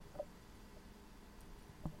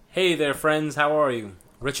Hey there, friends. How are you?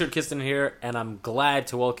 Richard Kiston here, and I'm glad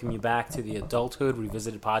to welcome you back to the Adulthood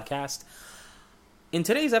Revisited podcast. In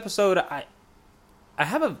today's episode, I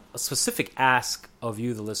have a specific ask of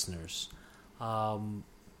you, the listeners,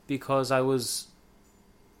 because I was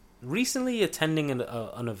recently attending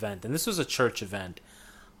an event, and this was a church event,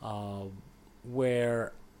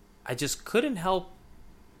 where I just couldn't help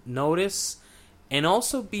notice and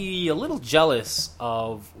also be a little jealous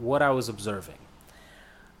of what I was observing.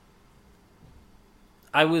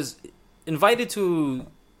 I was invited to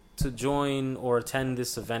join or attend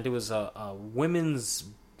this event. It was a women's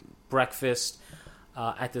breakfast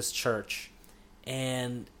at this church,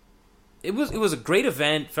 and it was a great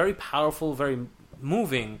event, very powerful, very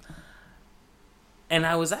moving. And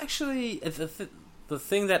I was actually the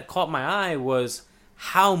thing that caught my eye was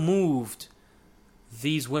how moved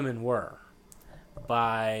these women were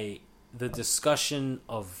by the discussion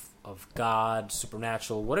of God,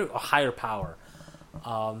 supernatural, whatever, a higher power.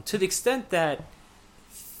 To the extent that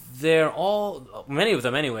many of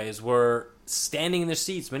them anyways, were standing in their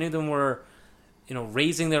seats. Many of them were,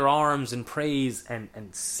 raising their arms in praise and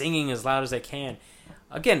singing as loud as they can.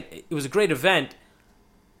 Again, it was a great event,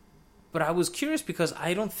 but I was curious because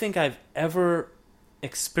I don't think I've ever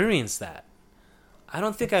experienced that. I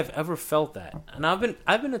don't think I've ever felt that. And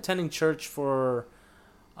I've been attending church for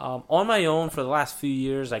on my own for the last few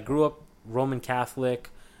years. I grew up Roman Catholic.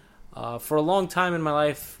 For a long time in my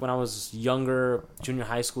life, when I was younger, junior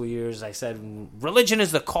high school years, I said religion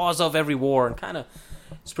is the cause of every war, and kind of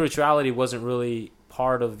spirituality wasn't really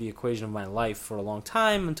part of the equation of my life for a long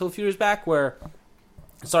time until a few years back, where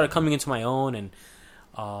I started coming into my own and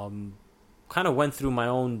kind of went through my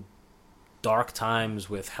own dark times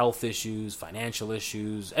with health issues, financial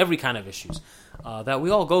issues, every kind of issues that we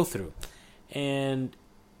all go through. And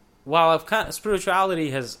while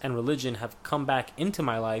spirituality and religion have come back into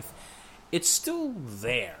my life, it's still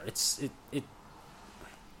there.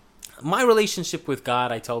 My relationship with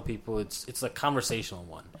God, I tell people, it's a conversational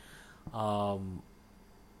one.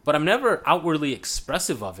 But I'm never outwardly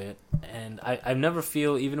expressive of it, and I never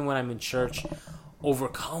feel, even when I'm in church,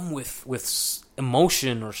 overcome with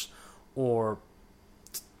emotion or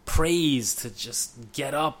praise to just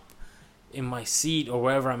get up in my seat or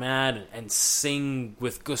wherever I'm at and sing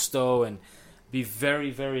with gusto and be very,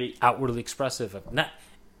 very outwardly expressive.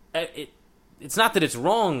 It's not that it's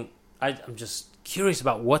wrong. I'm just curious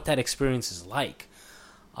about what that experience is like,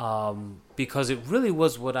 because it really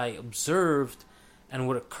was what I observed, and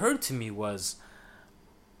what occurred to me was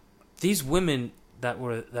these women that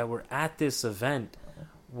were at this event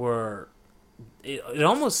were. It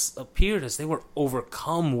almost appeared as they were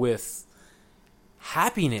overcome with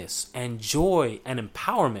happiness and joy and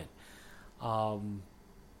empowerment. So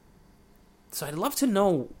I'd love to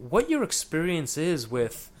know what your experience is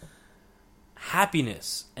with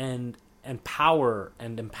happiness and power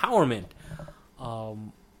and empowerment.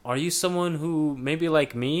 Are you someone who, maybe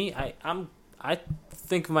like me, I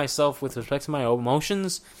think of myself with respect to my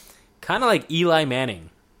emotions kind of like Eli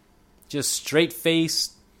Manning, just straight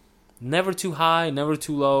faced, never too high, never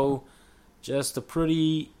too low, just a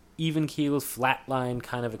pretty even-keeled, flat-line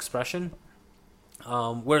kind of expression.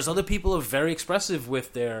 Whereas other people are very expressive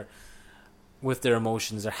with their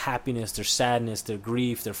emotions, their happiness, their sadness, their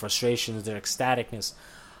grief, their frustrations, their ecstaticness.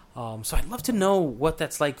 So I'd love to know what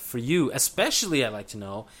that's like for you. Especially I'd like to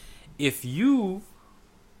know if you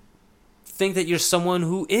think that you're someone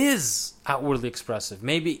who is outwardly expressive.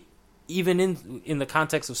 Maybe even in the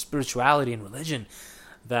context of spirituality and religion,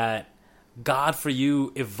 that God for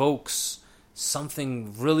you evokes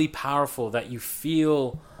something really powerful, that you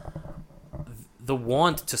feel the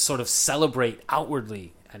want to sort of celebrate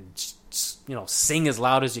outwardly and sing as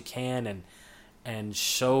loud as you can and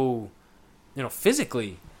show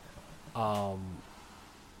physically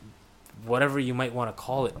whatever you might want to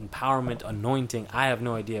call it, empowerment, anointing, I have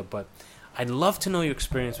no idea, but I'd love to know your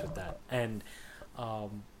experience with that. And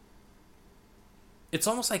it's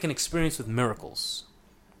almost like an experience with miracles.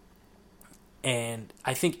 And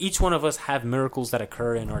I think each one of us have miracles that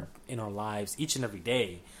occur in our lives each and every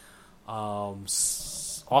day.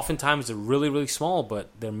 Oftentimes they're really, really small,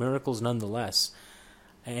 but they're miracles nonetheless.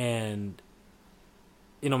 And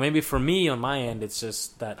maybe for me on my end, it's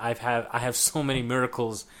just that I have so many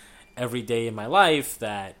miracles every day in my life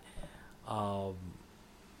that it's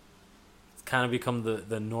kind of become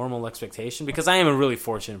the normal expectation, because I am a really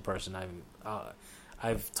fortunate person.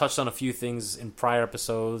 I've touched on a few things in prior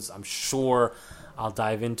episodes. I'm sure I'll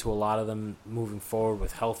dive into a lot of them moving forward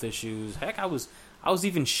with health issues. Heck, I was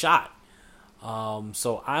even shot.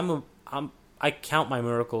 So I count my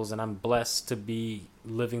miracles, and I'm blessed to be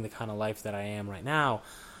living the kind of life that I am right now.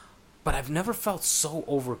 but I've never felt so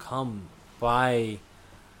overcome by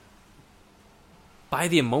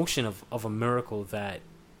the emotion of a miracle that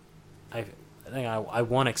I think I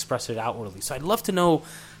want to express it outwardly. So I'd love to know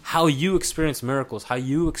how you experience miracles, how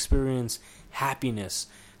you experience happiness,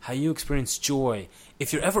 how you experience joy.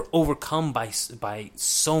 If you're ever overcome by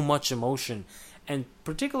so much emotion, and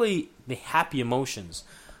particularly the happy emotions,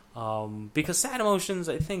 because sad emotions,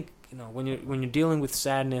 I think, when you're dealing with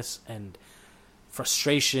sadness and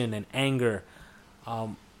frustration and anger,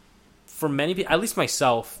 for many people, at least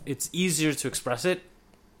myself, it's easier to express it.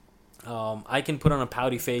 I can put on a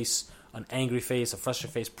pouty face, an angry face, a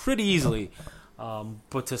frustrated face pretty easily,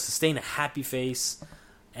 but to sustain a happy face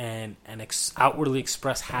and outwardly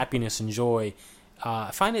express happiness and joy,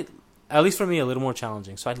 I find it, at least for me, a little more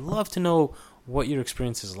challenging. So I'd love to know what your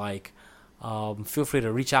experience is like. Feel free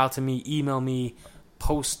to reach out to me, email me,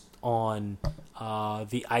 post on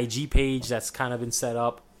the IG page that's kind of been set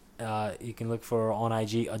up. You can look for on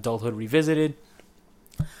IG Adulthood Revisited.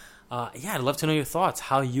 I'd love to know your thoughts,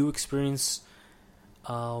 how you experience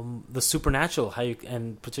the supernatural,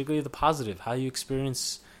 and particularly the positive, how you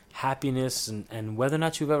experience happiness, and whether or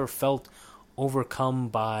not you've ever felt overcome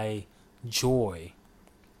by joy,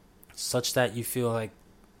 such that you feel like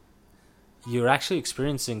you're actually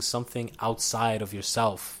experiencing something outside of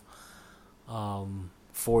yourself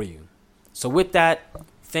for you. So with that,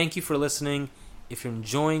 thank you for listening. If you're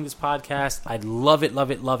enjoying this podcast, I'd love it,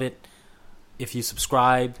 love it, love it if you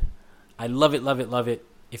subscribe. I'd love it, love it, love it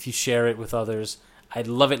if you share it with others. I'd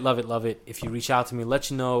love it, love it, love it if you reach out to me,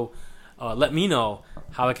 let me know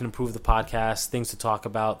how I can improve the podcast, things to talk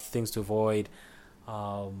about, things to avoid.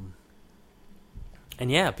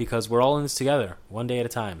 Because we're all in this together, one day at a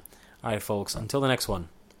time. All right, folks, until the next one,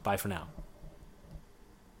 bye for now.